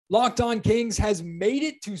Locked On Kings has made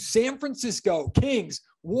it to San Francisco. Kings,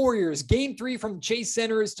 Warriors, Game 3 from Chase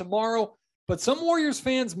Center is tomorrow, but some Warriors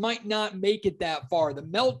fans might not make it that far. The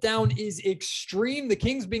meltdown is extreme. The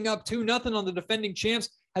Kings being up 2-0 on the defending champs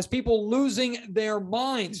has people losing their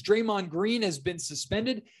minds. Draymond Green has been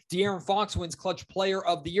suspended. De'Aaron Fox wins Clutch Player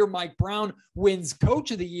of the Year. Mike Brown wins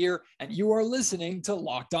Coach of the Year, and you are listening to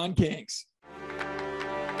Locked On Kings.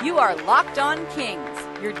 You are Locked On Kings,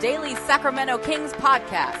 your daily Sacramento Kings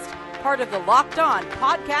podcast, part of the Locked On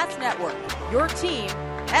Podcast Network, your team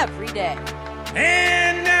every day.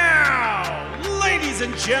 And now, ladies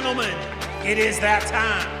and gentlemen, it is that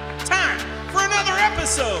time for another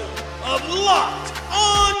episode of Locked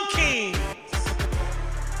On Kings.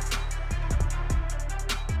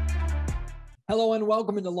 Hello and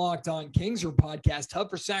welcome into Locked On Kings, your podcast hub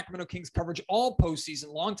for Sacramento Kings coverage all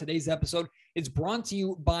postseason long. Today's episode is brought to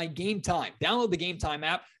you by Game Time. Download the Game Time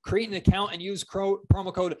app, create an account, and use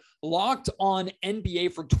promo code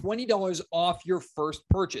LOCKEDONNBA for $20 off your first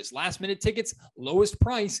purchase. Last-minute tickets, lowest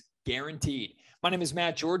price guaranteed. My name is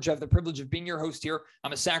Matt George. I have the privilege of being your host here.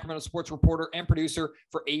 I'm a Sacramento sports reporter and producer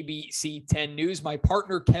for ABC 10 News. My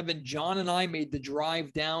partner, Kevin John, and I made the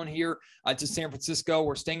drive down here to San Francisco.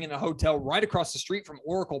 We're staying in a hotel right across the street from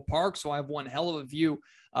Oracle Park, so I have one hell of a view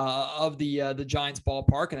of the Giants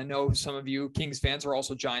ballpark. And I know some of you Kings fans are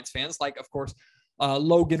also Giants fans, like, of course,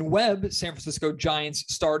 Logan Webb, San Francisco Giants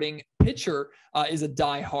starting pitcher, is a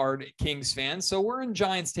diehard Kings fan. So we're in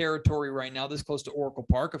Giants territory right now, this close to Oracle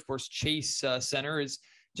Park. Of course, Chase Center is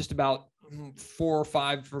just about 4 or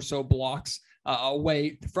 5 or so blocks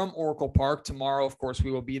away from Oracle Park. Tomorrow, of course,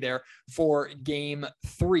 we will be there for Game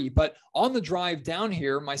 3. But on the drive down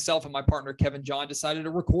here, myself and my partner, Kevin John, decided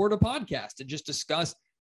to record a podcast and just discuss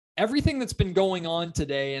everything that's been going on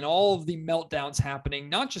today and all of the meltdowns happening,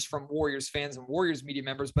 not just from Warriors fans and Warriors media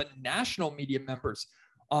members, but national media members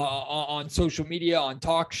on social media, on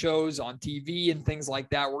talk shows, on TV, and things like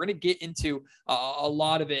that. We're going to get into a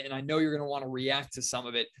lot of it, and I know you're going to want to react to some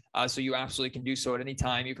of it, so you absolutely can do so at any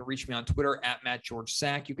time. You can reach me on Twitter at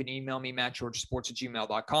MattGeorgeSack. You can email me,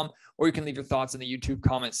 mattgeorgesports@gmail.com, or you can leave your thoughts in the YouTube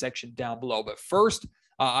comment section down below. But first,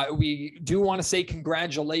 we do want to say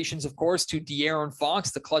congratulations, of course, to De'Aaron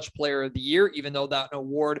Fox, the Clutch Player of the Year, even though that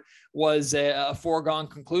award was a foregone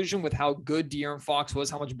conclusion with how good De'Aaron Fox was,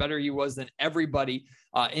 how much better he was than everybody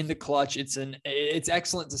in the clutch. It's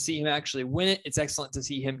excellent to see him actually win it. It's excellent to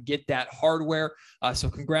see him get that hardware. So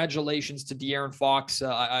congratulations to De'Aaron Fox.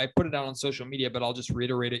 I put it out on social media, but I'll just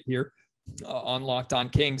reiterate it here on Locked On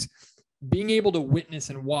Kings. Being able to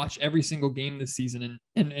witness and watch every single game this season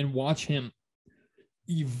and watch him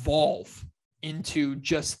evolve into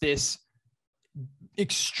just this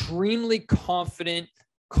extremely confident,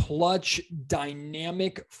 clutch,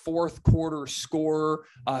 dynamic fourth quarter scorer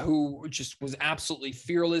who just was absolutely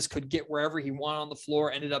fearless, could get wherever he wanted on the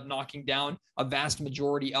floor, ended up knocking down a vast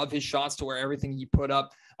majority of his shots to where everything he put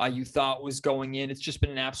up you thought was going in. It's just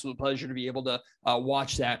been an absolute pleasure to be able to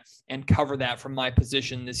watch that and cover that from my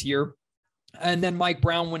position this year. And then Mike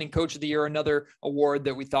Brown winning Coach of the Year, another award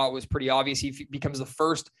that we thought was pretty obvious. He becomes the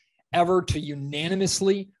first ever to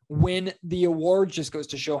unanimously win the award. Just goes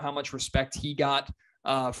to show how much respect he got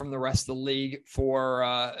from the rest of the league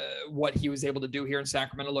for what he was able to do here in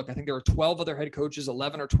Sacramento. Look, I think there are 12 other head coaches,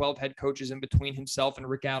 11 or 12 head coaches in between himself and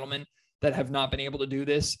Rick Adelman that have not been able to do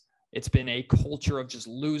this. It's been a culture of just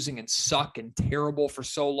losing and suck and terrible for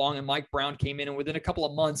so long. And Mike Brown came in and within a couple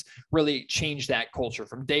of months really changed that culture.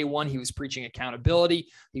 From day one, he was preaching accountability.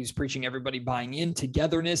 He was preaching everybody buying in,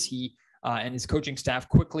 togetherness. He and his coaching staff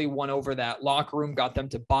quickly won over that locker room, got them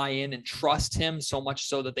to buy in and trust him so much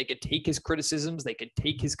so that they could take his criticisms, they could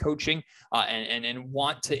take his coaching and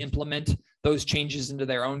want to implement those changes into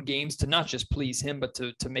their own games to not just please him, but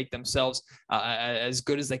to make themselves as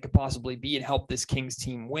good as they could possibly be and help this Kings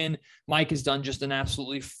team win. Mike has done just an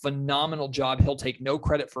absolutely phenomenal job. He'll take no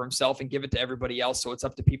credit for himself and give it to everybody else. So it's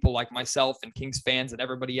up to people like myself and Kings fans and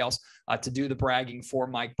everybody else to do the bragging for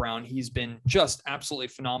Mike Brown. He's been just absolutely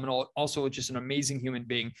phenomenal. Also just an amazing human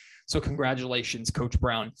being. So congratulations, Coach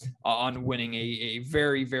Brown, on winning a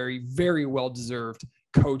very, very, very well-deserved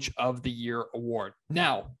Coach of the Year award.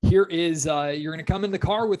 Now, here is, you're going to come in the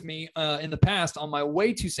car with me in the past on my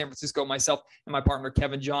way to San Francisco, myself and my partner,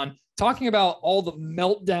 Kevin John, talking about all the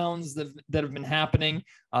meltdowns that have been happening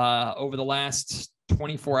over the last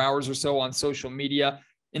 24 hours or so on social media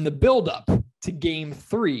in the buildup to Game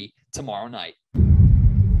 3 tomorrow night.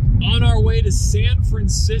 On our way to San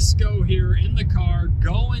Francisco here in the car,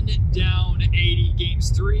 going down 80,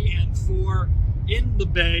 Games 3 and 4 in the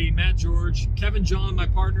Bay. Matt George, Kevin John, my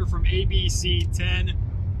partner from ABC 10.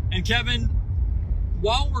 And Kevin,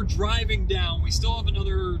 while we're driving down, we still have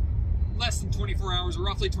another less than 24 hours, or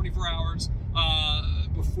roughly 24 hours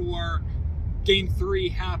before Game 3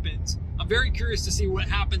 happens. I'm very curious to see what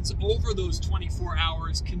happens over those 24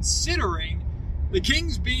 hours, considering the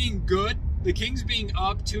Kings being good, the Kings being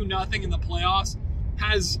up 2-0 in the playoffs,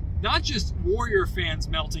 has not just Warrior fans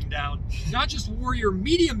melting down, not just Warrior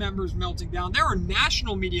media members melting down. There are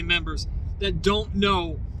national media members that don't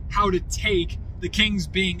know how to take the Kings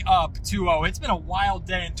being up 2-0. It's been a wild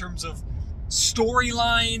day in terms of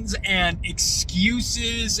storylines and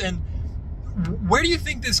excuses. And where do you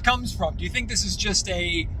think this comes from? Do you think this is just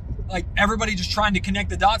everybody just trying to connect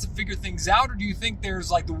the dots and figure things out? Or do you think there's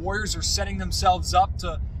the Warriors are setting themselves up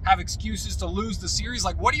to have excuses to lose the series?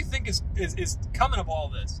 What do you think is coming of all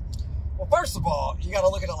this? Well, first of all, you got to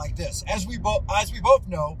look at it like this. As we both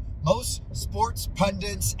know, most sports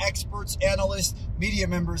pundits, experts, analysts, media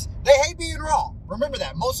members, they hate being wrong. Remember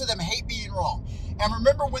that. Most of them hate being wrong. And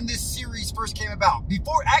remember when this series first came about.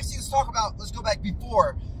 Let's go back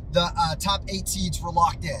before the top 8 seeds were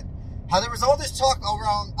locked in. How there was all this talk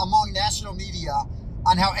around among national media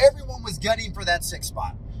on how everyone was gunning for that 6th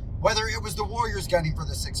spot. Whether it was the Warriors gunning for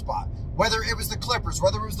the 6th spot, whether it was the Clippers,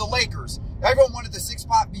 whether it was the Lakers. Everyone wanted the 6th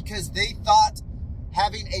spot because they thought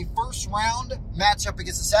having a first-round matchup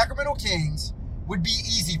against the Sacramento Kings would be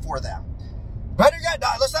easy for them. Better yet,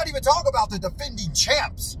 let's not even talk about the defending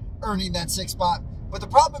champs earning that 6th spot. But the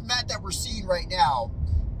problem, Matt, that we're seeing right now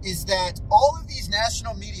is that all of these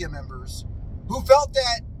national media members who felt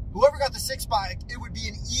that whoever got the 6th spot, it would be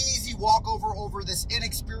an easy walkover over this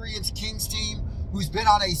inexperienced Kings team who's been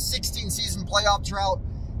on a 16-season playoff drought,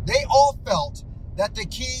 they all felt that the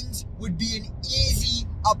Kings would be an easy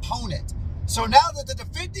opponent. So now that the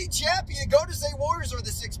defending champion Golden State Warriors are the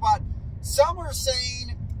 6th spot, some are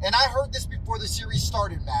saying, and I heard this before the series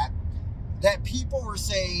started, Matt, that people were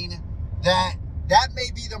saying that that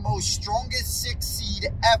may be the most strongest 6th seed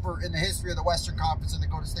ever in the history of the Western Conference in the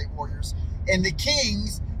Golden State Warriors. And the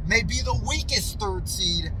Kings may be the weakest 3rd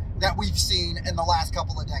seed that we've seen in the last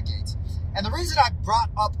couple of decades. And the reason I brought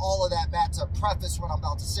up all of that, Matt, to preface what I'm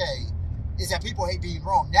about to say, is that people hate being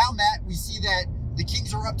wrong. Now, Matt, we see that the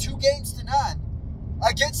Kings are up 2-0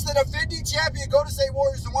 against the defending champion Golden State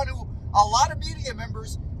Warriors, the one who a lot of media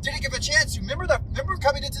members didn't give a chance to. Remember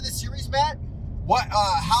coming into the series, Matt,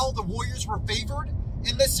 how the Warriors were favored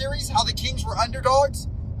in this series, how the Kings were underdogs,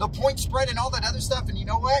 the point spread and all that other stuff. And you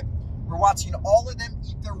know what? We're watching all of them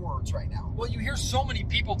eat their words right now. Well, you hear so many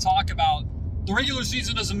people talk about the regular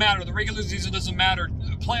season doesn't matter. The regular season doesn't matter.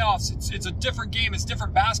 The playoffs, it's a different game. It's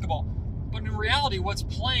different basketball. But in reality, what's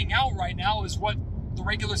playing out right now is what the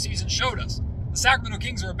regular season showed us. The Sacramento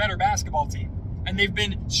Kings are a better basketball team. And they've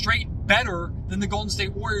been straight better than the Golden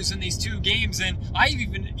State Warriors in these 2 games. And I've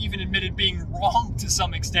even admitted being wrong to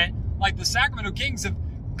some extent. The Sacramento Kings have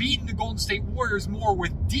beaten the Golden State Warriors more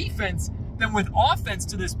with defense than with offense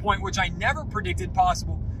to this point, which I never predicted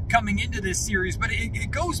possible coming into this series. But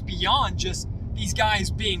it goes beyond just these guys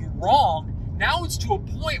being wrong. Now it's to a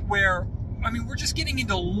point where, we're just getting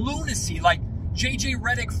into lunacy. J.J.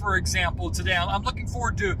 Redick, for example, today. I'm looking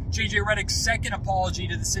forward to J.J. Redick's 2nd apology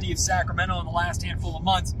to the city of Sacramento in the last handful of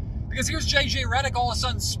months. Because here's J.J. Redick all of a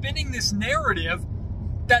sudden spinning this narrative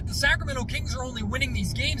that the Sacramento Kings are only winning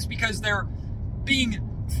these games because they're being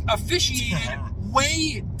officiated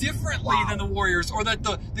way differently than the Warriors, or that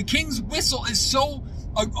the Kings whistle is so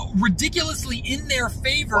ridiculously in their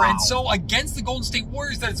favor and so against the Golden State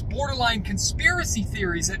Warriors that it's borderline conspiracy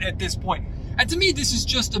theories at this point. And to me, this is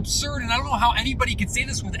just absurd, and I don't know how anybody could say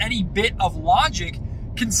this with any bit of logic,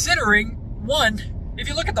 considering, one, if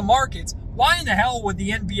you look at the markets, why in the hell would the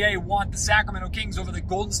NBA want the Sacramento Kings over the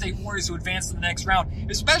Golden State Warriors to advance to the next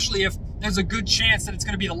round, especially if there's a good chance that it's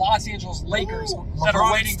going to be the Los Angeles Lakers that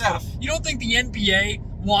are waiting for it. You don't think the NBA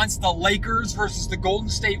wants the Lakers versus the Golden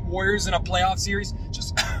State Warriors in a playoff series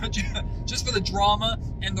just for the drama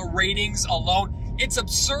and the ratings alone? It's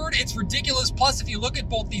absurd. It's ridiculous. Plus, if you look at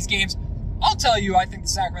both these games, I'll tell you, I think the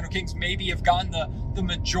Sacramento Kings maybe have gotten the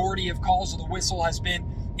majority of calls, or the whistle has been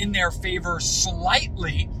in their favor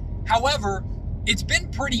slightly. However, it's been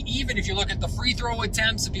pretty even if you look at the free throw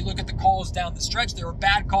attempts, if you look at the calls down the stretch. There were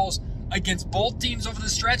bad calls against both teams over the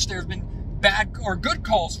stretch. There have been bad or good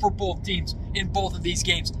calls for both teams in both of these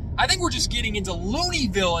games. I think we're just getting into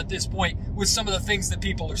Looneyville at this point with some of the things that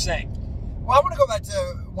people are saying. Well, I want to go back to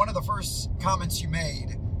one of the first comments you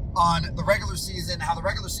made on the regular season, how the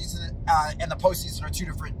regular season and the postseason are 2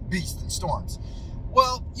 different beasts and storms.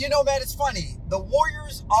 Well, you know, man, it's funny. The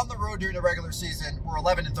Warriors on the road during the regular season were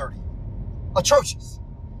 11-30. Atrocious.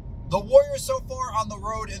 The Warriors so far on the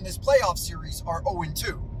road in this playoff series are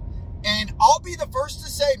 0-2. And I'll be the first to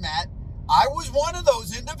say, Matt, I was one of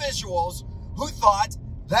those individuals who thought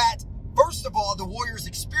that, first of all, the Warriors'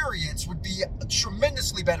 experience would be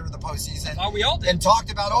tremendously better in the postseason. Oh, we all did. And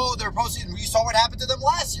talked about, their postseason. We saw what happened to them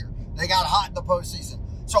last year. They got hot in the postseason.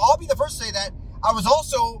 So I'll be the first to say that. I was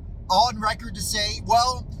also on record to say,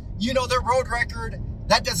 well, their road record,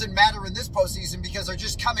 that doesn't matter in this postseason because they're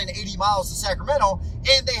just coming 80 miles to Sacramento,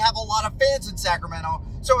 and they have a lot of fans in Sacramento.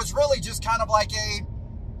 So it's really just kind of like a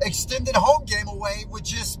extended home game away with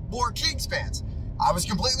just more Kings fans. I was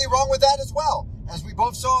completely wrong with that as well. As we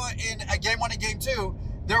both saw in Game 1 and Game 2,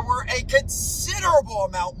 there were a considerable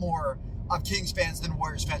amount more of Kings fans than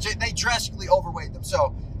Warriors fans. They drastically overweighed them.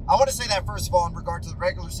 So I want to say that, first of all, in regard to the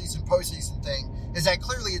regular season, postseason thing, is that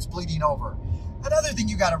clearly it's bleeding over. Another thing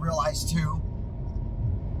you got to realize, too,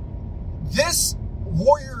 this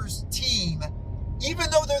Warriors team, even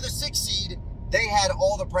though they're the 6th seed, they had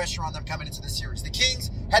all the pressure on them coming into the series. The Kings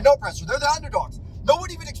had no pressure. They're the underdogs. No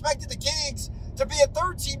one even expected the Kings to be a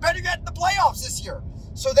 3rd seed, better yet in the playoffs this year.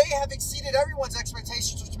 So they have exceeded everyone's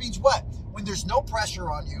expectations, which means what? When there's no pressure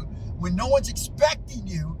on you, when no one's expecting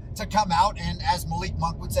you to come out and, as Malik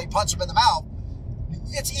Monk would say, punch them in the mouth,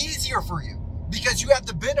 it's easier for you because you have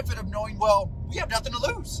the benefit of knowing, well, we have nothing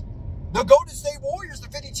to lose. The Golden State Warriors, the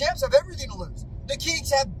defending champs, have everything to lose. The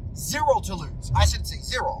Kings have 0 to lose. I shouldn't say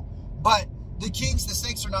 0, but the Kings, the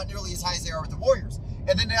stakes are not nearly as high as they are with the Warriors.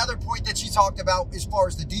 And then the other point that she talked about as far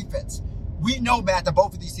as the defense. We know, Matt, that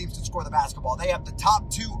both of these teams can score the basketball. They have the top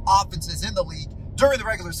 2 offenses in the league during the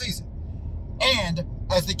regular season. And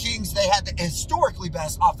as the Kings, they had the historically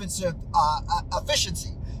best offensive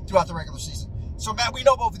efficiency throughout the regular season. So, Matt, we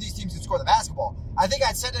know both of these teams can score the basketball. I think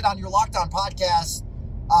I said it on your Locked On podcast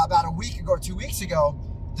about a week ago or 2 weeks ago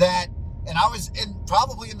that, and I was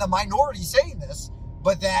probably in the minority saying this,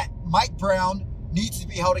 but that Mike Brown needs to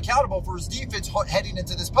be held accountable for his defense heading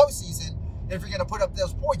into this postseason. And if you're going to put up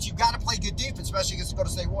those points, you've got to play good defense, especially against the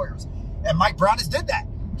Golden State Warriors. And Mike Brown has did that.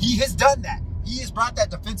 He has done that. He has brought that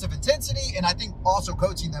defensive intensity, and I think also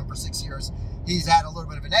coaching them for 6 years, he's had a little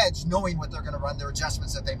bit of an edge, knowing what they're going to run, their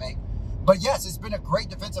adjustments that they make. But yes, it's been a great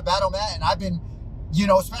defensive battle, Matt, and I've been,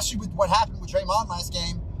 especially with what happened with Draymond last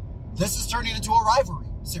game, this is turning into a rivalry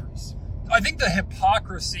series. I think the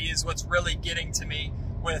hypocrisy is what's really getting to me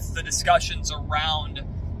with the discussions around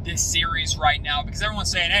this series right now, because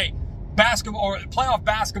everyone's saying, hey, basketball or playoff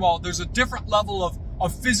basketball, there's a different level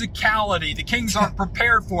of physicality the Kings aren't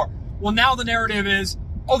prepared for. Well, now the narrative is,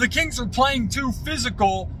 the Kings are playing too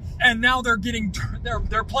physical, and now they're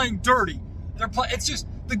playing dirty. It's just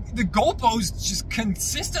the goalposts just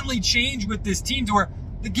consistently change with this team to where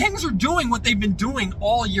the Kings are doing what they've been doing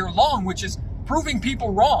all year long, which is proving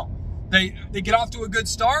people wrong. They get off to a good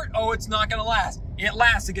start. It's not going to last. It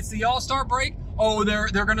lasts. It gets to the All-Star break.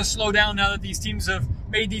 They're going to slow down now that these teams have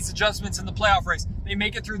made these adjustments in the playoff race. They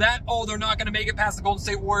make it through that. They're not going to make it past the Golden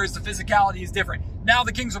State Warriors. The physicality is different. Now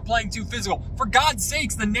the Kings are playing too physical. For God's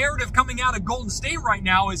sakes, the narrative coming out of Golden State right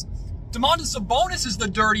now is Domantas Sabonis is the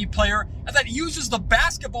dirty player and that uses the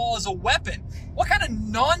basketball as a weapon. What kind of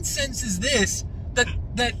nonsense is this? Look,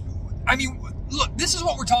 this is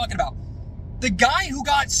what we're talking about. The guy who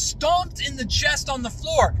got stomped in the chest on the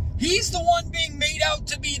floor, he's the one being made out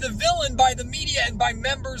to be the villain by the media and by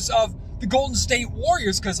members of the Golden State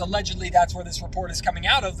Warriors, because allegedly that's where this report is coming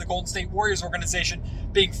out of, the Golden State Warriors organization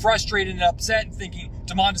being frustrated and upset and thinking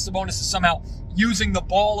Domantas Sabonis is somehow using the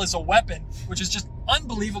ball as a weapon, which is just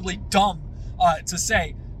unbelievably dumb to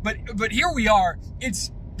say. But here we are.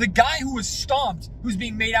 It's the guy who was stomped who's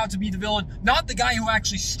being made out to be the villain, not the guy who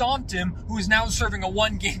actually stomped him, who is now serving a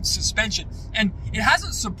 1-game suspension. And it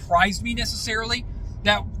hasn't surprised me necessarily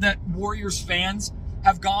that Warriors fans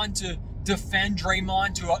have gone to defend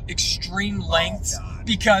Draymond to extreme lengths,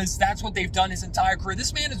 because that's what they've done his entire career.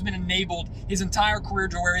 This man has been enabled his entire career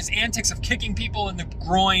to where his antics of kicking people in the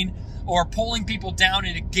groin or pulling people down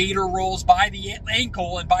into gator rolls by the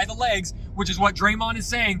ankle and by the legs, which is what Draymond is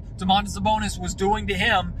saying Domantas Sabonis was doing to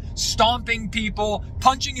him, stomping people,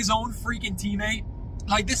 punching his own freaking teammate.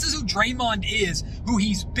 Like, this is who Draymond is, who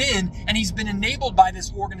he's been, and he's been enabled by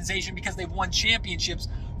this organization because they've won championships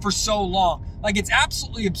for so long. Like, it's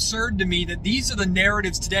absolutely absurd to me that these are the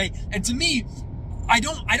narratives today. And to me, I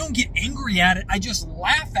don't get angry at it. I just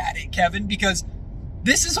laugh at it, Kevin, because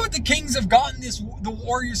this is what the Kings have gotten the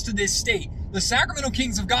Warriors to this state. The Sacramento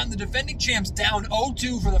Kings have gotten the defending champs down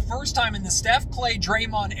 0-2 for the first time in the Steph, Clay,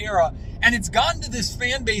 Draymond era. And it's gotten to this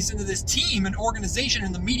fan base and to this team and organization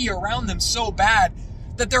and the media around them so bad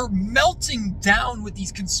that they're melting down with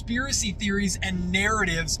these conspiracy theories and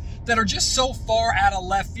narratives that are just so far out of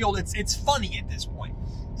left field. It's funny at this point.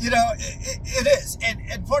 It is.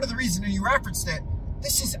 And part of the reason you referenced it,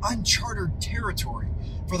 this is uncharted territory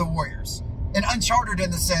for the Warriors. And uncharted in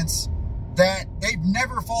the sense that they've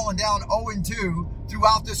never fallen down 0-2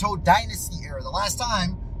 throughout this whole dynasty era. The last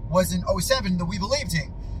time was in 07, the We Believe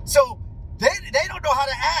team. So they don't know how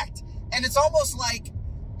to act. And it's almost like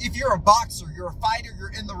if you're a boxer, you're a fighter,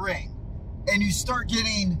 you're in the ring, and you start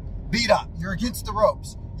getting beat up. You're against the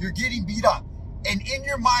ropes. You're getting beat up. And in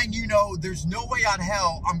your mind, you know, there's no way on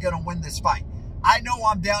hell I'm going to win this fight. I know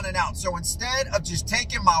I'm down and out. So instead of just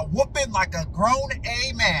taking my whooping like a grown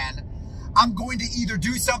A man, I'm going to either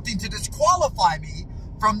do something to disqualify me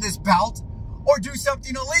from this bout or do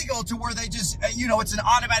something illegal to where they just, you know, it's an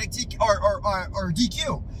automatic or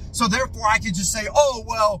DQ. So therefore I could just say, oh,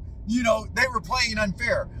 well, you know, they were playing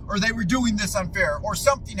unfair or they were doing this unfair or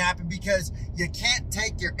something happened, because you can't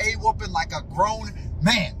take your A-whooping like a grown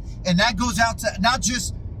man. And that goes out to not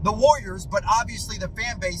just the Warriors, but obviously the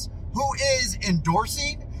fan base who is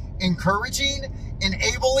endorsing, encouraging,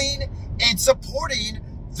 enabling, and supporting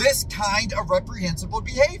this kind of reprehensible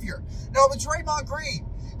behavior. Now, with Draymond Green,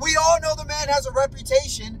 we all know the man has a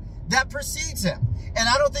reputation that precedes him. And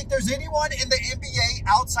I don't think there's anyone in the NBA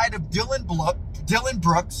outside of Dylan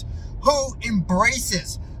Brooks who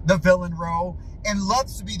embraces the villain role and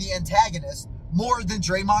loves to be the antagonist more than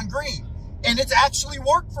Draymond Green. And it's actually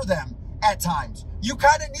worked for them at times. You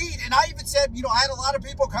kind of need, and I even said, you know, I had a lot of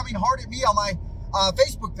people coming hard at me on my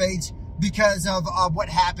Facebook page because of what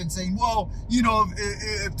happened, saying, well, you know,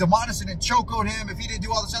 if Demonis didn't choke on him, if he didn't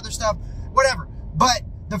do all this other stuff, whatever. But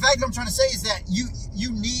the fact that I'm trying to say is that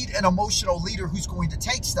you need an emotional leader who's going to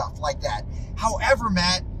take stuff like that. However,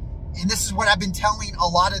 Matt, and this is what I've been telling a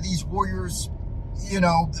lot of these Warriors, you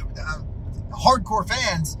know, hardcore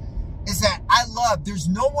fans, is that there's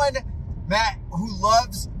no one, Matt, who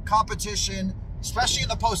loves competition, especially in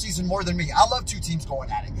the postseason, more than me. I love two teams going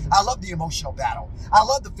at it. I love the emotional battle. I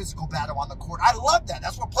love the physical battle on the court. I love that.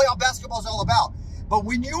 That's what playoff basketball is all about. But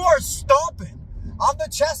when you are stomping on the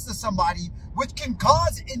chest of somebody, which can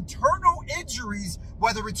cause internal injuries,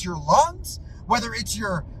 whether it's your lungs, whether it's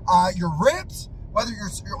your ribs, whether you're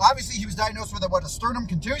obviously he was diagnosed with a sternum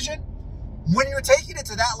contusion. When you're taking it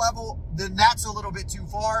to that level, then that's a little bit too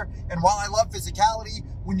far. And while I love physicality,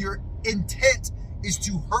 when your intent is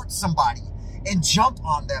to hurt somebody and jump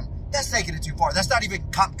on them, that's taking it too far. That's not even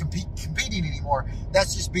competing anymore.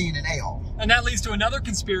 That's just being an a-hole. And that leads to another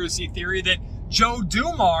conspiracy theory that Joe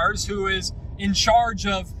Dumars, who is in charge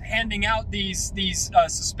of handing out these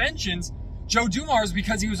suspensions, Joe Dumars,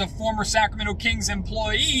 because he was a former Sacramento Kings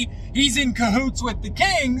employee, he's in cahoots with the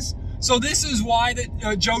Kings. So this is why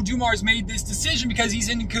that Joe Dumars made this decision, because he's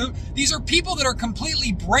in cahoots. These are people that are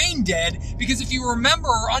completely brain dead, because if you remember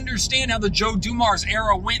or understand how the Joe Dumars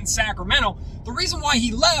era went in Sacramento, the reason why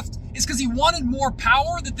he left is because he wanted more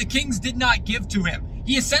power that the Kings did not give to him.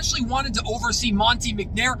 He essentially wanted to oversee Monte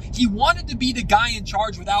McNair. He wanted to be the guy in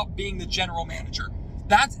charge without being the general manager.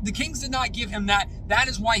 The Kings did not give him that. That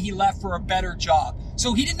is why he left for a better job.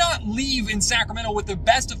 So he did not leave in Sacramento with the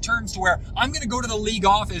best of terms to where I'm going to go to the league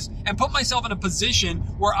office and put myself in a position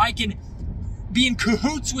where I can be in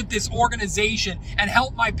cahoots with this organization and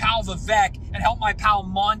help my pal Vivek and help my pal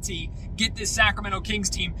Monty get this Sacramento Kings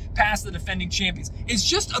team past the defending champions. It's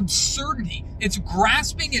just absurdity. It's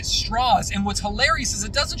grasping at straws. And what's hilarious is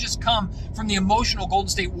it doesn't just come from the emotional Golden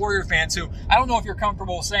State Warrior fans who, I don't know if you're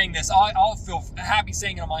comfortable saying this, I'll feel happy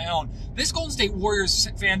saying it on my own. This Golden State Warriors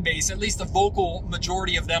fan base, at least the vocal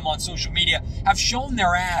majority of them on social media, have shown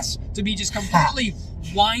their ass to be just completely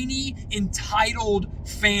whiny, entitled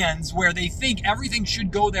fans where they think everything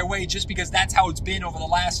should go their way just because that's how it's been over the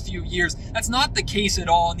last few years. That's not the case at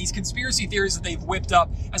all. And these conspiracy theories that they've whipped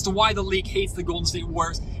up as to why the league hates the Golden State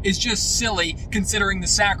Warriors is just silly, considering the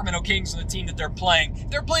Sacramento Kings are the team that they're playing. If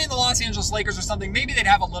they're playing the Los Angeles Lakers or something, maybe they'd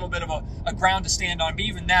have a little bit of a ground to stand on, but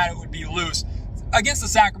even that, it would be loose. Against the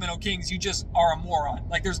Sacramento Kings, you just are a moron.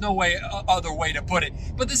 Like, there's no other way to put it.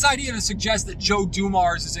 But this idea to suggest that Joe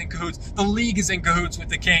Dumars is in cahoots, the league is in cahoots with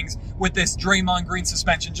the Kings with this Draymond Green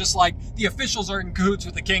suspension, just like the officials are in cahoots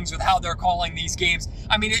with the Kings with how they're calling these games.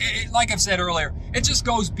 I mean, like I've said earlier, it just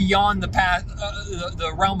goes beyond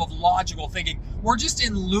the realm of logical thinking. We're just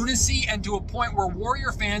in lunacy, and to a point where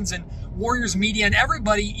Warrior fans and Warriors media and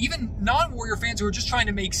everybody, even non-Warrior fans who are just trying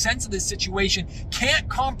to make sense of this situation, can't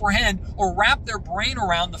comprehend or wrap their brain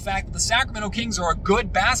around the fact that the Sacramento Kings are a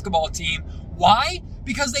good basketball team. Why?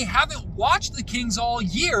 Because they haven't watched the Kings all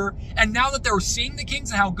year, and now that they're seeing the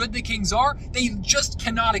Kings and how good the Kings are, they just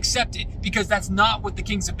cannot accept it, because that's not what the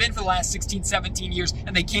Kings have been for the last 16, 17 years,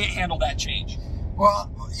 and they can't handle that change.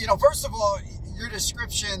 Well, you know, first of all, your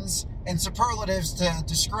descriptions and superlatives to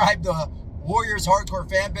describe the Warriors hardcore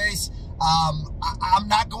fan base, I'm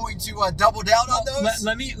not going to double down on those.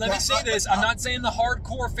 Let me say this. I'm not saying the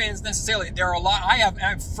hardcore fans necessarily. There are a lot. I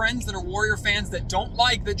have friends that are Warrior fans that don't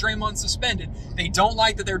like that Draymond's suspended. They don't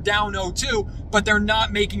like that they're down 0-2, but they're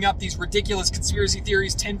not making up these ridiculous conspiracy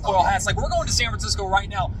theories, tinfoil hats. Like, we're going to San Francisco right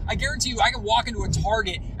now. I guarantee you, I can walk into a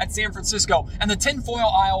Target at San Francisco and the tinfoil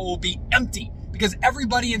aisle will be empty, because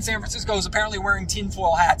everybody in San Francisco is apparently wearing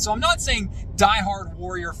tinfoil hats. So I'm not saying diehard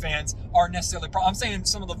Warrior fans are necessarily I'm saying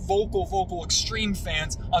some of the vocal extreme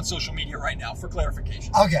fans on social media right now, for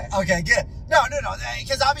clarification. Okay, good. No,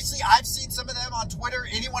 because obviously I've seen some of them on Twitter.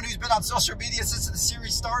 Anyone who's been on social media since the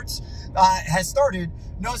series has started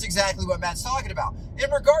knows exactly what Matt's talking about. In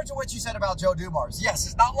regard to what you said about Joe Dumars, yes,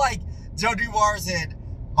 it's not like Joe Dumars and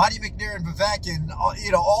Monty McNair and Vivek and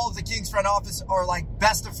all of the Kings front office are like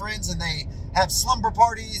best of friends and they have slumber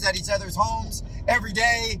parties at each other's homes every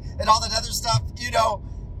day and all that other stuff.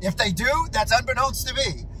 If they do, that's unbeknownst to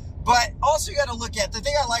me. But also you got to look at the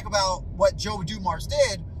thing I like about what Joe Dumars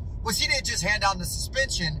did was he didn't just hand down the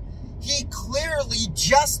suspension. He clearly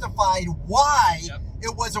justified why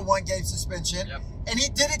it was a one-game suspension. And he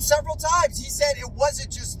did it several times. He said it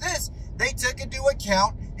wasn't just this. They took into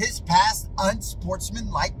account his past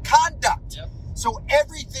unsportsmanlike conduct. So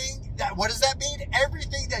everything what does that mean?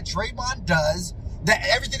 Everything that Draymond does,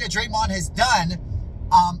 everything that Draymond has done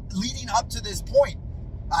leading up to this point,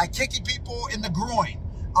 kicking people in the groin,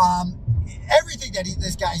 everything that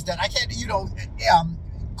this guy's done. I can't,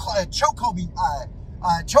 chokeholding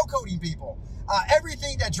people.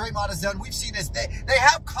 Everything that Draymond has done, we've seen this. They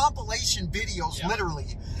have compilation videos,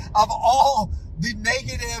 literally, of all the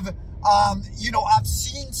negative,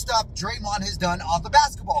 obscene stuff Draymond has done on the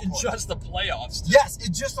basketball court. In just the playoffs. Yes,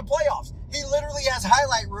 in just the playoffs. He literally has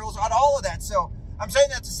highlight reels on all of that. So I'm saying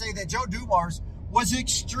that to say that Joe Dumars was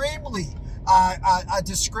extremely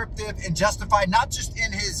descriptive and justified, not just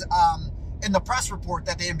in his in the press report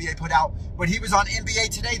that the NBA put out, but he was on NBA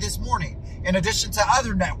Today this morning, in addition to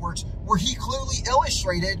other networks, where he clearly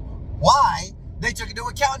illustrated why they took into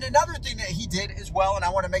account. And another thing that he did as well, and I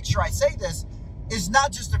want to make sure I say this, is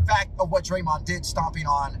not just the fact of what Draymond did stomping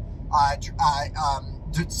on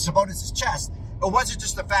Sabonis' chest. It wasn't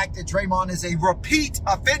just the fact that Draymond is a repeat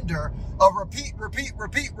offender, repeat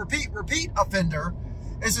offender.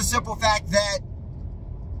 It's a simple fact that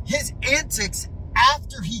his antics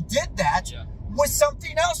after he did that was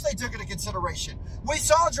something else they took into consideration. We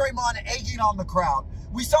saw Draymond egging on the crowd.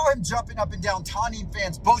 We saw him jumping up and down, taunting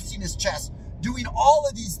fans, boasting his chest, doing all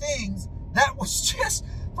of these things that was just,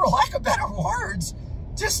 for lack of better words,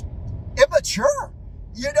 just immature,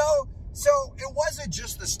 So it wasn't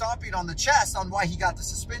just the stomping on the chest on why he got the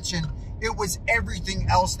suspension. It was everything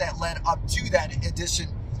else that led up to that addition,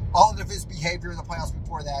 all of his behavior in the playoffs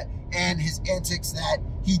before that, and his antics that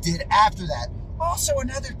he did after that. Also,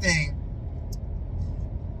 another thing,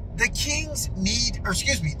 the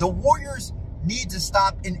Warriors need to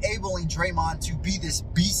stop enabling Draymond to be this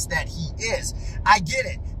beast that he is. I get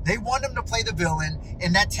it. They want him to play the villain,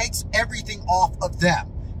 and that takes everything off of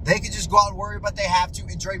them. They can just go out and worry about they have to,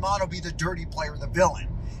 and Draymond will be the dirty player, the villain.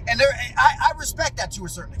 And I respect that to a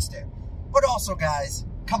certain extent. But also, guys,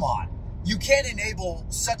 come on. You can't enable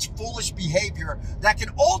such foolish behavior that can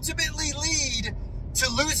ultimately lead to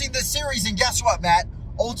losing the series. And guess what, Matt?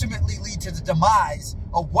 Ultimately lead to the demise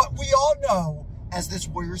of what we all know as this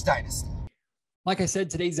Warriors dynasty. Like I said,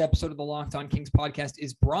 today's episode of the Locked On Kings podcast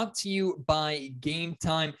is brought to you by Game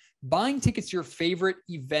Time. Buying tickets to your favorite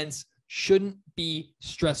events shouldn't be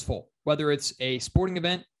stressful, whether it's a sporting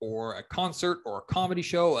event or a concert or a comedy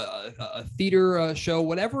show, a theater show,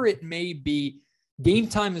 whatever it may be. Game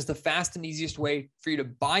Time is the fast and easiest way for you to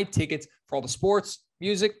buy tickets for all the sports,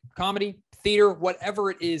 music, comedy, theater,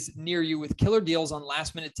 whatever it is near you, with killer deals on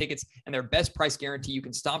last-minute tickets and their best price guarantee. You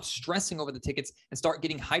can stop stressing over the tickets and start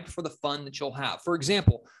getting hyped for the fun that you'll have. For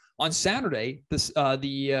example, on Saturday, the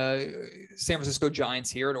San Francisco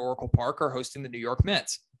Giants here at Oracle Park are hosting the New York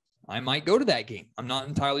Mets. I might go to that game. I'm not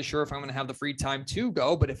entirely sure if I'm going to have the free time to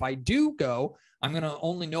go, but if I do go, I'm going to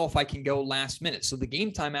only know if I can go last minute. So the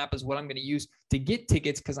Game Time app is what I'm going to use to get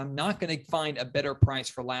tickets, because I'm not going to find a better price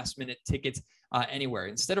for last minute tickets anywhere.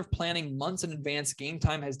 Instead of planning months in advance, Game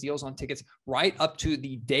Time has deals on tickets right up to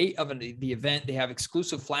the day of the event. They have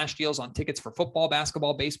exclusive flash deals on tickets for football,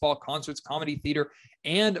 basketball, baseball, concerts, comedy, theater,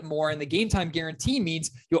 and more. And the Game Time guarantee means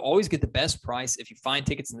you'll always get the best price. If you find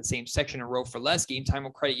tickets in the same section and row for less, Game Time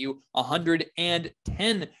will credit you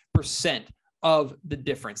 110% of the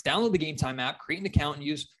difference. Download the Game Time app, create an account, and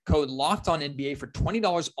use code LOCKEDONNBA for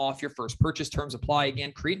 $20 off your first purchase. Terms apply.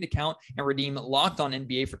 Again, create an account and redeem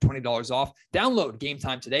LOCKEDONNBA for $20 off. Download Game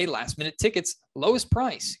Time today. Last minute tickets, lowest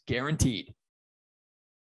price guaranteed.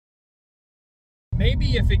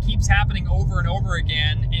 maybe if it keeps happening over and over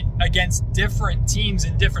again against different teams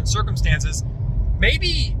in different circumstances,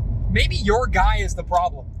 maybe your guy is the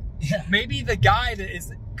problem. Yeah. Maybe the guy that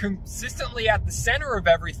is consistently at the center of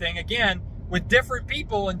everything, again, with different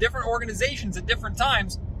people and different organizations at different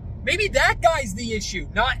times, maybe that guy's the issue,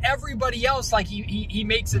 not everybody else like he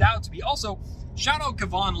makes it out to be. Also, shout out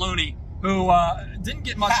Kevon Looney, who didn't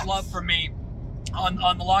get much love from me on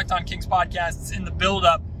the Locked On Kings podcast in the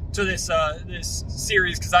build-up to this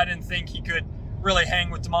series, because I didn't think he could really hang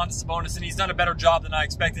with Domantas Sabonis, and he's done a better job than I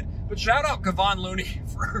expected. But shout out Kevon Looney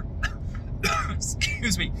for,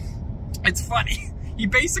 excuse me, it's funny. He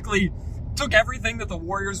basically took everything that the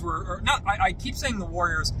Warriors were, or not, I keep saying the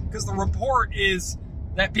Warriors, because the report is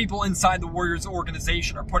that people inside the Warriors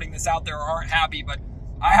organization are putting this out there or aren't happy, but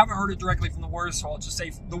I haven't heard it directly from the Warriors, so I'll just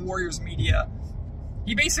say the Warriors media.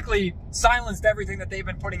 He basically silenced everything that they've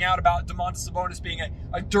been putting out about Domantas Sabonis being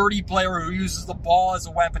a dirty player who uses the ball as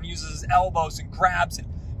a weapon, uses his elbows and grabs and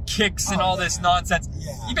kicks and all this nonsense.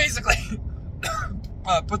 Yeah. He basically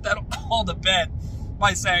put that all to bed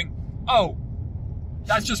by saying, "Oh,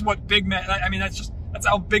 that's just what big men. I mean, that's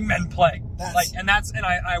how big men play." I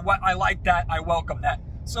like that. I welcome that.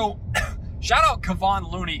 So, shout out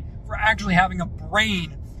Kevon Looney for actually having a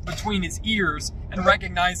brain between his ears and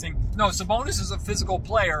recognizing, no, Sabonis is a physical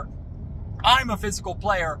player. I'm a physical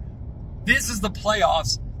player. This is the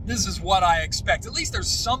playoffs. This is what I expect. At least there's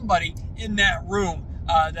somebody in that room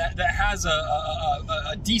that has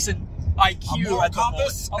a decent IQ. A moral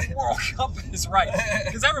compass? A moral compass, right.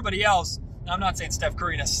 Because everybody else, I'm not saying Steph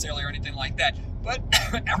Curry necessarily or anything like that, but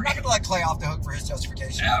I'm not going to let Clay off the hook for his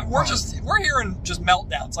justification. We're hearing just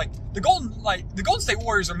meltdowns. Like the Golden State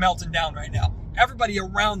Warriors are melting down right now. Everybody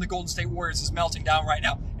around the Golden State Warriors is melting down right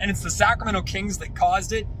now, and it's the Sacramento Kings that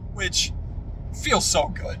caused it, which feels so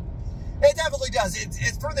good. It definitely does.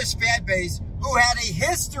 It's for this fan base who had a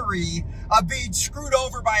history of being screwed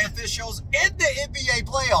over by officials in the NBA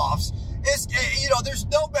playoffs. There's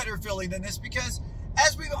no better feeling than this, because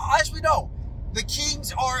as we know, the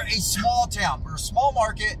Kings are a small town. We're a small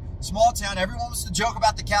market, small town. Everyone wants to joke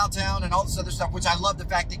about the Cowtown and all this other stuff, which I love the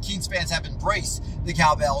fact that Kings fans have embraced the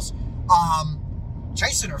Cowbells.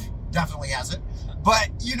 Chase Center definitely has it.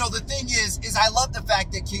 But, the thing is I love the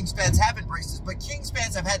fact that Kings fans have embraced this, but Kings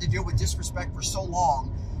fans have had to deal with disrespect for so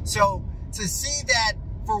long. So to see that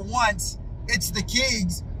for once, it's the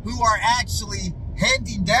Kings who are actually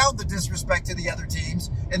handing down the disrespect to the other teams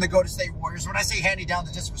in the Golden State Warriors. When I say handing down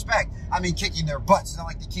the disrespect, I mean kicking their butts. It's not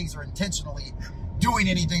like the Kings are intentionally doing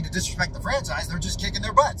anything to disrespect the franchise. They're just kicking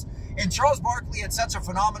their butts. And Charles Barkley had such a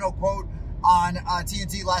phenomenal quote on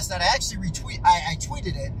TNT last night. I actually I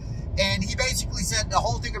tweeted it, and he basically said the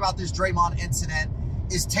whole thing about this Draymond incident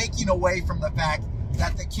is taking away from the fact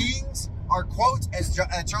that the Kings are, quote, as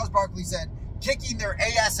Charles Barkley said, kicking their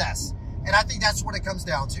ass. And I think that's what it comes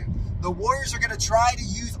down to. The Warriors are going to try to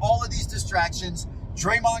use all of these distractions,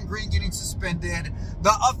 Draymond Green getting suspended,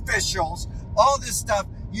 the officials, all this stuff.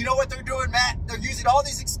 You know what they're doing, Matt? They're using all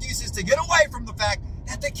these excuses to get away from the fact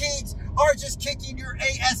that the Kings are just kicking your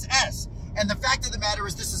ass. And the fact of the matter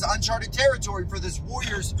is, this is uncharted territory for this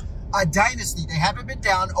Warriors dynasty. They haven't been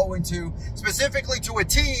down 0-2, specifically to a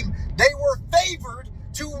team they were favored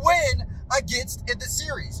to win against in the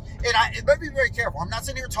series. And let me be very careful. I'm not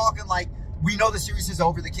sitting here talking like we know the series is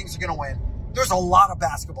over, the Kings are going to win. There's a lot of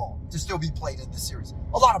basketball to still be played in this series.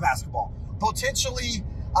 A lot of basketball. Potentially,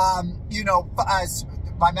 as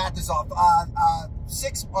my math is off,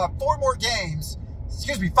 5 more games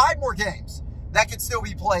that could still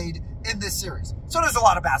be played in this series. So there's a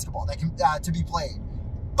lot of basketball that can to be played.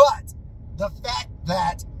 But the fact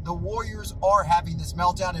that the Warriors are having this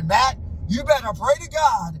meltdown, and Matt, you better pray to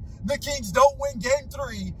God the Kings don't win Game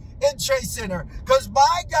 3 in Chase Center, because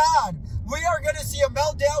my God, we are going to see a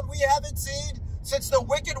meltdown we haven't seen since the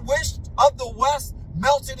Wicked Witch of the West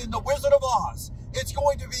melted in the Wizard of Oz. It's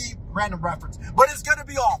going to be, random reference, but it's going to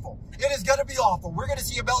be awful. It is going to be awful. We're going to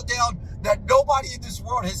see a meltdown that nobody in this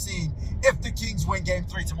world has seen if the Kings win Game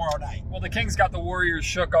 3 tomorrow night. Well, the Kings got the Warriors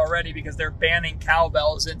shook already because they're banning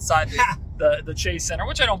cowbells inside the Chase Center,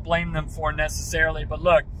 which I don't blame them for necessarily. But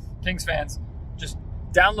look, Kings fans, just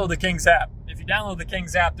download the Kings app. If you download the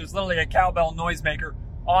Kings app, there's literally a cowbell noisemaker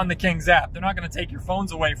on the Kings app. They're not going to take your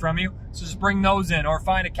phones away from you, so just bring those in, or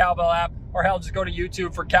find a cowbell app, or hell, just go to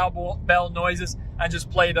YouTube for cowbell noises and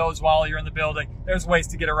just play those while you're in the building. There's ways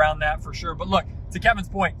to get around that for sure. But look, to Kevin's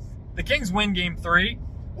point, the Kings win Game 3.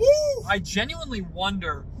 Woo! I genuinely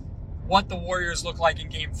wonder what the Warriors look like in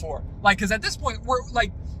Game 4. Because at this point,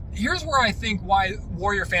 here's where I think why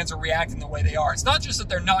Warrior fans are reacting the way they are. It's not just that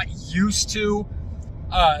they're not used to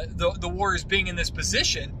the Warriors being in this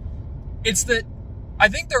position. It's that I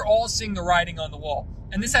think they're all seeing the writing on the wall.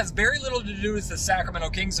 And this has very little to do with the Sacramento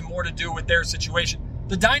Kings and more to do with their situation.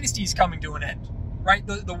 The dynasty is coming to an end, right?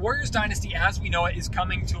 The Warriors dynasty, as we know it, is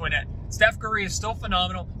coming to an end. Steph Curry is still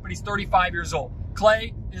phenomenal, but he's 35 years old.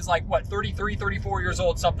 Clay is like, what, 33, 34 years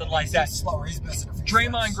old, something like that. He's slower. He's missing a few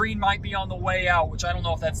Draymond steps. Green might be on the way out, which I don't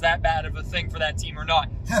know if that's that bad of a thing for that team or not.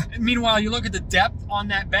 Meanwhile, you look at the depth on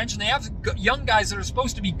that bench, and they have young guys that are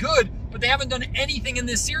supposed to be good, but they haven't done anything in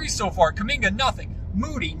this series so far. Kuminga, nothing.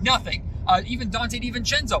 Moody, nothing. Even Dante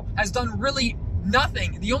DiVincenzo has done really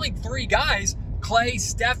nothing. The only three guys, Clay,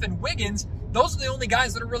 Steph, and Wiggins, those are the only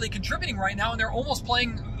guys that are really contributing right now, and they're almost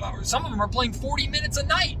playing, some of them are playing 40 minutes a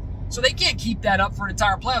night. So they can't keep that up for an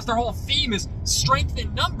entire playoffs. Their whole theme is strength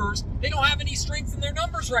in numbers. They don't have any strength in their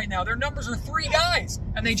numbers right now. Their numbers are three guys,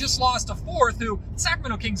 and they just lost a fourth who the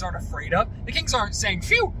Sacramento Kings aren't afraid of. The Kings aren't saying,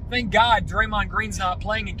 phew, thank God Draymond Green's not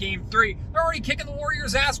playing in Game 3. They're already kicking the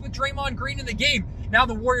Warriors' ass with Draymond Green in the game. Now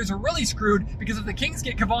the Warriors are really screwed because if the Kings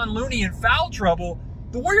get Kevon Looney in foul trouble,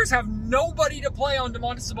 the Warriors have nobody to play on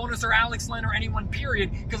Domantas Sabonis or Alex Len or anyone,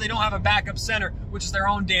 period, because they don't have a backup center, which is their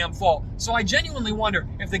own damn fault. So I genuinely wonder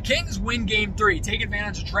if the Kings win Game 3, take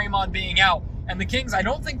advantage of Draymond being out, and the Kings, I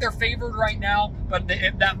don't think they're favored right now, but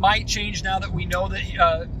that might change now that we know that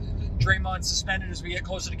Draymond's suspended as we get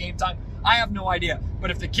closer to game time. I have no idea.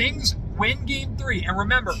 But if the Kings win Game 3, and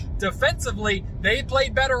remember, defensively, they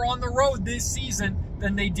played better on the road this season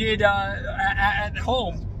than they did at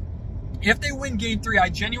home. If they win Game 3, I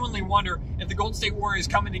genuinely wonder if the Golden State Warriors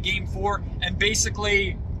come into Game 4 and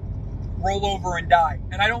basically roll over and die.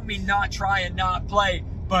 And I don't mean not try and not play,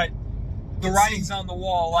 but the writing's on the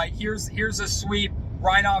wall. Like, here's a sweep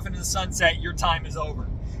right off into the sunset. Your time is over.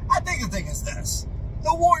 I think the thing is this.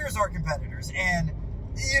 The Warriors are competitors. And,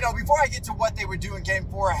 you know, before I get to what they would do in Game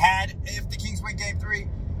 4 if the Kings win Game 3,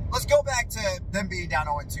 let's go back to them being down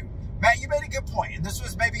 0-2. Matt, you made a good point, and this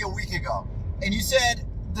was maybe a week ago. And you said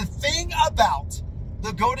the thing about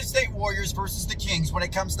the Golden State Warriors versus the Kings when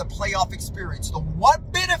it comes to playoff experience, the one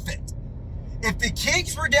benefit, if the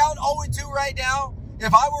Kings were down 0-2 right now,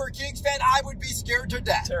 if I were a Kings fan, I would be scared to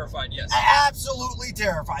death. Terrified, yes. Absolutely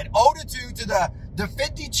terrified. 0-2 to the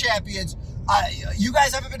defending champions. You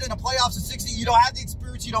guys haven't been in the playoffs in 60. You don't have the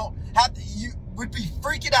experience. You would be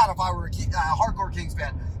freaking out if I were a hardcore Kings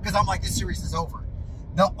fan, because I'm like, this series is over.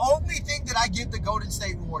 The only thing that I give the Golden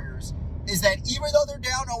State Warriors is that even though they're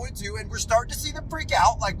down 0-2 and we're starting to see them freak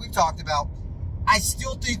out like we've talked about, I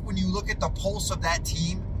still think when you look at the pulse of that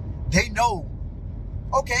team, they know,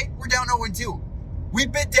 okay, we're down 0-2.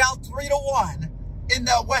 We've been down 3-1 in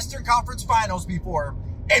the Western Conference Finals before,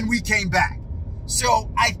 and we came back.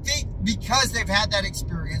 So I think because they've had that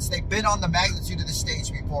experience, they've been on the magnitude of the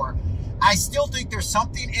stage before, I still think there's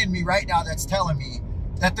something in me right now that's telling me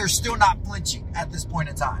that they're still not flinching at this point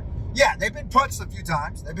in time. Yeah, they've been punched a few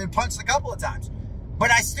times. They've been punched a couple of times. But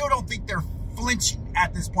I still don't think they're flinching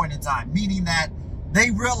at this point in time, meaning that they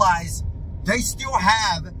realize they still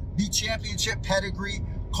have the championship pedigree,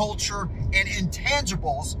 culture, and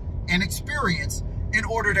intangibles and experience in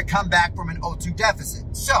order to come back from an 0-2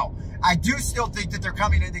 deficit. So I do still think that they're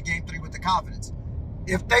coming into Game 3 with the confidence.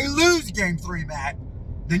 If they lose Game 3, Matt,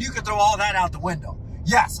 then you can throw all that out the window.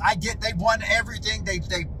 Yes, I get they've won everything.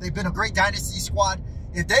 They've been a great dynasty squad.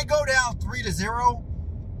 If they go down 3-0,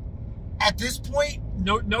 at this point,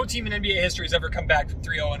 no team in NBA history has ever come back from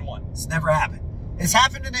 3-0-1. It's never happened. It's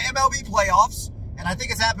happened in the MLB playoffs, and I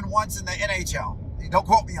think it's happened once in the NHL. Don't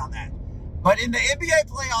quote me on that. But in the NBA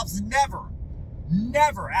playoffs, never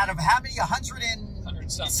out of how many,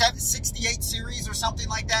 168 series or something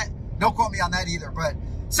like that? Don't quote me on that either, but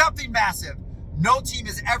something massive. No team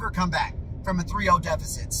has ever come back from a 3-0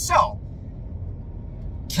 deficit. So,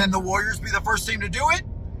 can the Warriors be the first team to do it?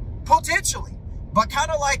 Potentially. But kind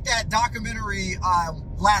of like that documentary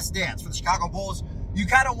Last Dance for the Chicago Bulls, you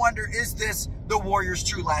kind of wonder, is this the Warriors'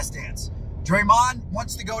 true last dance? Draymond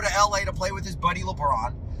wants to go to LA to play with his buddy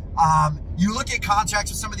LeBron. You look at contracts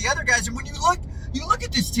with some of the other guys, and when you look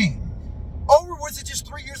at this team, was it just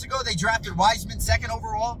 3 years ago they drafted Wiseman 2nd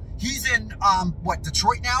overall? He's in,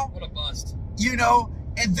 Detroit now? What a bust. You know,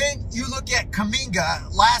 and then you look at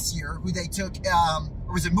Kuminga last year, who they took,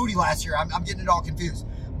 or was it Moody last year? I'm getting it all confused.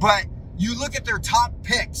 But you look at their top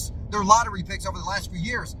picks, their lottery picks over the last few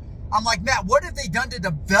years. I'm like, Matt, what have they done to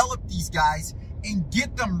develop these guys and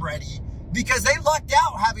get them ready? Because they lucked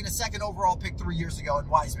out having a 2nd overall pick 3 years ago in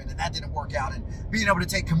Wiseman, and that didn't work out. And being able to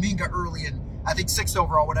take Kuminga early and I think 6th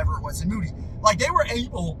overall, whatever it was, in Moody. Like, they were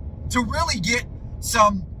able to really get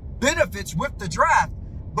some benefits with the draft,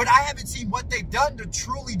 but I haven't seen what they've done to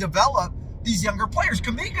truly develop these younger players.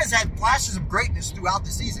 Kuminga's had flashes of greatness throughout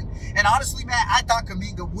the season. And honestly, Matt, I thought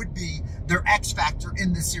Kuminga would be their X factor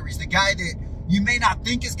in this series. The guy that you may not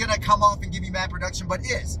think is going to come off and give you mad production, but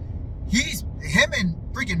is. Him and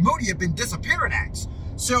freaking Moody have been disappearing acts.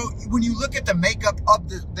 So when you look at the makeup of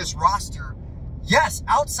this roster, yes,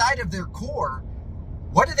 outside of their core,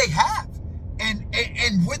 what do they have?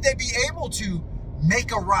 And would they be able to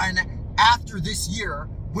make a run after this year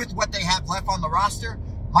with what they have left on the roster?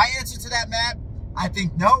 My answer to that, Matt, I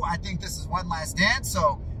think no. I think this is one last dance.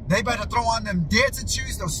 So they better throw on them dancing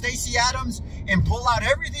shoes, those Stacey Adams, and pull out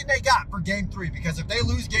everything they got for Game 3. Because if they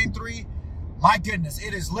lose Game 3, my goodness,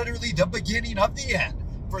 it is literally the beginning of the end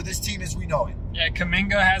for this team as we know it. Yeah,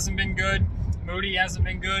 Kuminga hasn't been good. Moody hasn't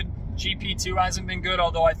been good. GP2 hasn't been good,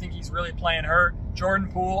 although I think he's really playing hurt. Jordan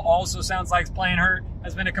Poole also sounds like he's playing hurt,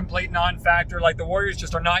 has been a complete non-factor. Like, the Warriors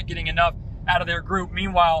just are not getting enough out of their group.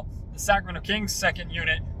 Meanwhile, the Sacramento Kings second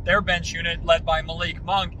unit, their bench unit led by Malik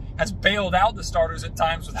Monk, has bailed out the starters at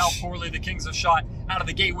times with how poorly the Kings have shot out of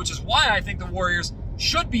the gate, which is why I think the Warriors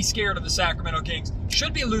should be scared of the Sacramento Kings,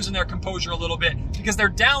 should be losing their composure a little bit, because they're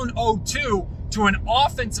down 0-2 to an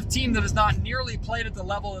offensive team that has not nearly played at the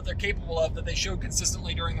level that they're capable of, that they showed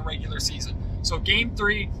consistently during the regular season. So Game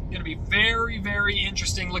 3 going to be very, very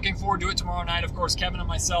interesting. Looking forward to it tomorrow night. Of course, Kevin and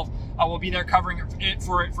myself will be there covering it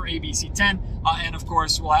for ABC 10. And of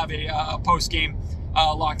course, we'll have a post-game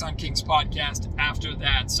Locked On Kings podcast after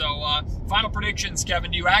that. So final predictions,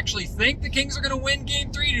 Kevin. Do you actually think the Kings are going to win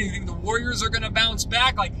Game 3? Do you think the Warriors are going to bounce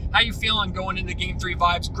back? Like, how you feeling going into Game 3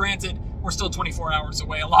 vibes? Granted, we're still 24 hours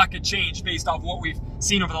away. A lot could change based off what we've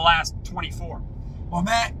seen over the last 24. Well,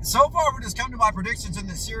 Matt, so far when it's come to my predictions in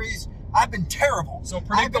this series, I've been terrible. So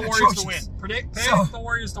predict the Warriors to win. Predict the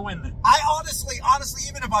Warriors to win then. I honestly,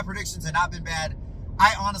 even if my predictions had not been bad,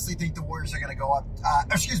 I honestly think the Warriors are going to go up.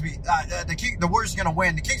 The Warriors are going to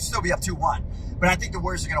win. The Kings will still be up 2-1, but I think the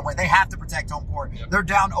Warriors are going to win. They have to protect home court. Yep. They're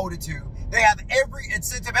down 0-2. They have every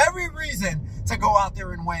incentive, every reason to go out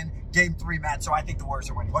there and win Game 3, Matt. So I think the Warriors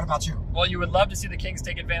are winning. What about you? Well, you would love to see the Kings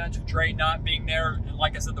take advantage of Dre not being there. And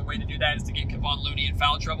like I said, the way to do that is to get Kevon Looney in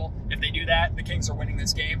foul trouble. If they do that, the Kings are winning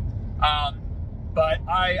this game. But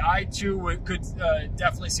I too could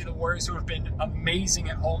definitely see the Warriors, who have been amazing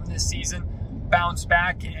at home this season, bounce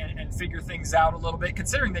back and figure things out a little bit,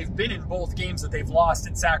 considering they've been in both games that they've lost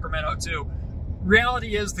in Sacramento too.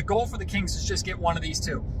 Reality is the goal for the Kings is just get one of these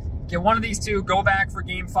two. Get one of these two, go back for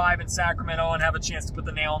Game 5 in Sacramento and have a chance to put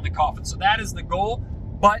the nail in the coffin. So that is the goal.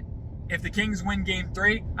 But if the Kings win Game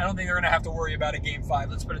 3, I don't think they're going to have to worry about a Game 5.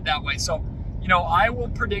 Let's put it that way. So, I will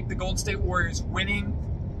predict the Golden State Warriors winning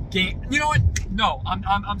Game. You know what? No,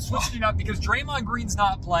 I'm switching it up because Draymond Green's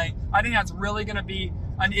not playing. I think that's really going to be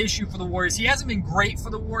an issue for the Warriors. He hasn't been great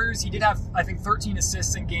for the Warriors. He did have, I think, 13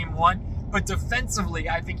 assists in Game 1. But defensively,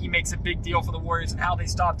 I think he makes a big deal for the Warriors and how they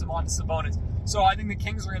stopped him on Sabonis. So I think the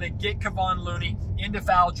Kings are going to get Kevon Looney into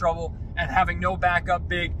foul trouble, and having no backup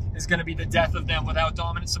big is going to be the death of them with how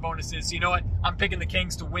dominant Sabonis is. So you know what? I'm picking the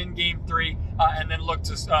Kings to win Game 3 and then look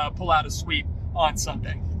to pull out a sweep on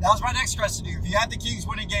Sunday. That was my next question to you. If you had the Kings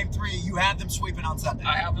winning Game 3, you have them sweeping on Sunday.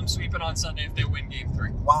 I have them sweeping on Sunday if they win Game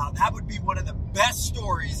 3. Wow, that would be one of the best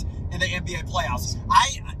stories in the NBA playoffs.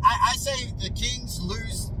 I say the Kings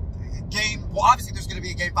lose game. Well, obviously there's going to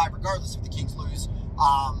be a Game 5 regardless if the Kings lose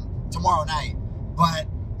tomorrow night. But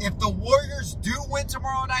if the Warriors do win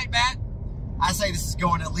tomorrow night, Matt, I say this is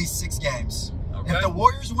going at least 6 games. Okay. If the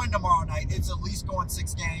Warriors win tomorrow night, it's at least going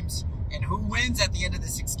 6 games. And who wins at the end of the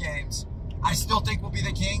 6 games, I still think will be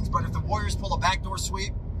the Kings. But if the Warriors pull a backdoor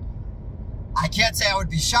sweep, I can't say I would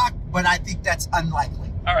be shocked, but I think that's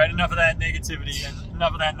unlikely. All right, enough of that negativity and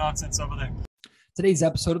enough of that nonsense over there. Today's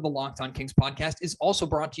episode of the Locked On Kings podcast is also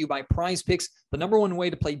brought to you by Prize Picks, the #1 way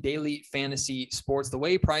to play daily fantasy sports. The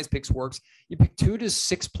way Prize Picks works, you pick 2 to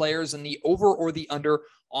 6 players and the over or the under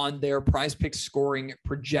on their Prize Picks scoring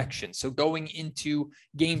projection. So going into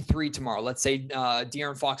Game 3 tomorrow, let's say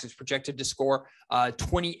De'Aaron Fox is projected to score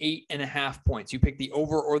 28.5 points. You pick the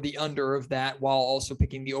over or the under of that, while also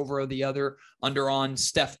picking the over or the under on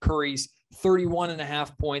Steph Curry's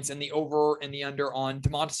 31.5 points and the over and the under on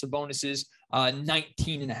Domantas Sabonis's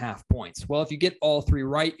 19.5 points. Well, if you get all 3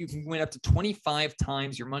 right, you can win up to 25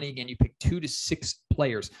 times your money. Again, you pick 2 to 6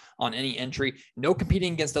 players on any entry. No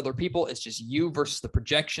competing against other people. It's just you versus the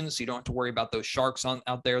projections. So you don't have to worry about those sharks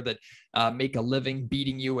out there that make a living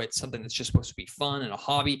beating you at something that's just supposed to be fun and a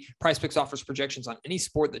hobby. Prize Picks offers projections on any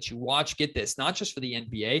sport that you watch. Get this, not just for the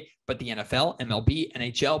NBA, but the NFL, MLB,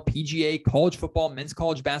 NHL, PGA, college football, men's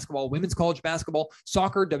college basketball, women's college basketball,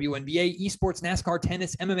 soccer, WNBA, esports, NASCAR,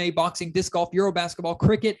 tennis, MMA, boxing, disc golf, Euro basketball,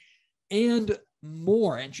 cricket, and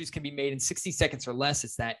more. Entries can be made in 60 seconds or less.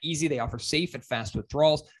 It's that easy. They offer safe and fast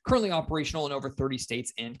withdrawals, currently operational in over 30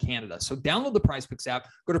 states and Canada. So download the PrizePicks app,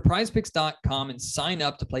 go to prizepicks.com and sign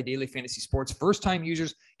up to play daily fantasy sports. First-time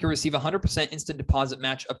users can receive a 100% instant deposit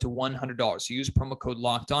match up to $100. So use promo code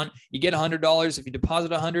Locked On. You get $100 if you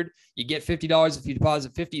deposit $100. You get $50 if you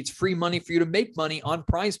deposit $50. It's free money for you to make money on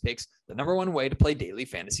PrizePicks, the #1 way to play daily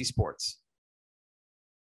fantasy sports.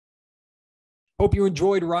 Hope you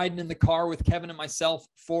enjoyed riding in the car with Kevin and myself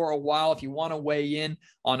for a while. If you want to weigh in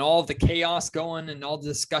on all of the chaos going and all the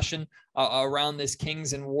discussion around this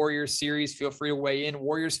Kings and Warriors series, feel free to weigh in.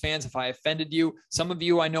 Warriors fans, if I offended you, some of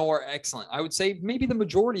you I know are excellent. I would say maybe the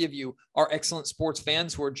majority of you are excellent sports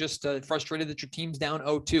fans who are just frustrated that your team's down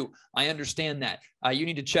 0-2. I understand that. You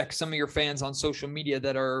need to check some of your fans on social media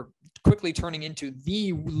that are quickly turning into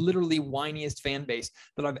the literally whiniest fan base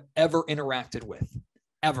that I've ever interacted with,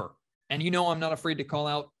 ever. And I'm not afraid to call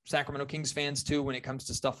out Sacramento Kings fans too when it comes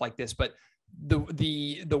to stuff like this, but the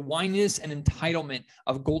whininess and entitlement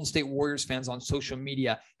of Golden State Warriors fans on social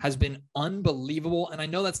media has been unbelievable. And I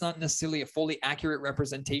know that's not necessarily a fully accurate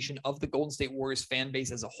representation of the Golden State Warriors fan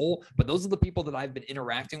base as a whole, but those are the people that I've been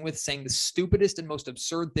interacting with, saying the stupidest and most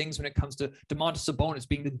absurd things when it comes to Domantas Sabonis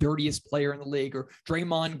being the dirtiest player in the league, or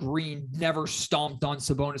Draymond Green never stomped on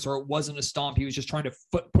Sabonis, or it wasn't a stomp, he was just trying to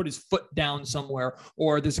put his foot down somewhere,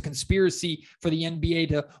 or there's a conspiracy for the NBA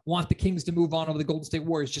to want the Kings to move on over the Golden State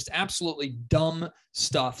Warriors. Just absolutely dumb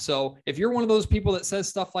stuff. So if you're one of those people that says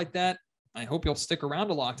stuff like that, I hope you'll stick around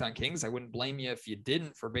to Locked On Kings. I wouldn't blame you if you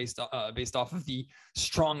didn't, for based off of the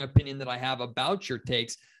strong opinion that I have about your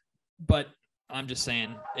takes. But I'm just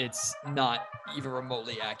saying it's not even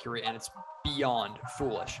remotely accurate, and it's beyond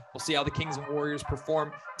foolish. We'll see how the Kings and Warriors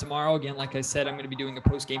perform tomorrow. Again, like I said, I'm going to be doing a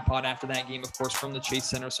post-game pod after that game, of course, from the Chase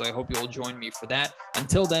Center. So I hope you'll join me for that.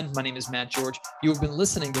 Until then, my name is Matt George. You have been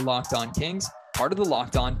listening to Locked On Kings, part of the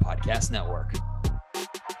Locked On Podcast Network.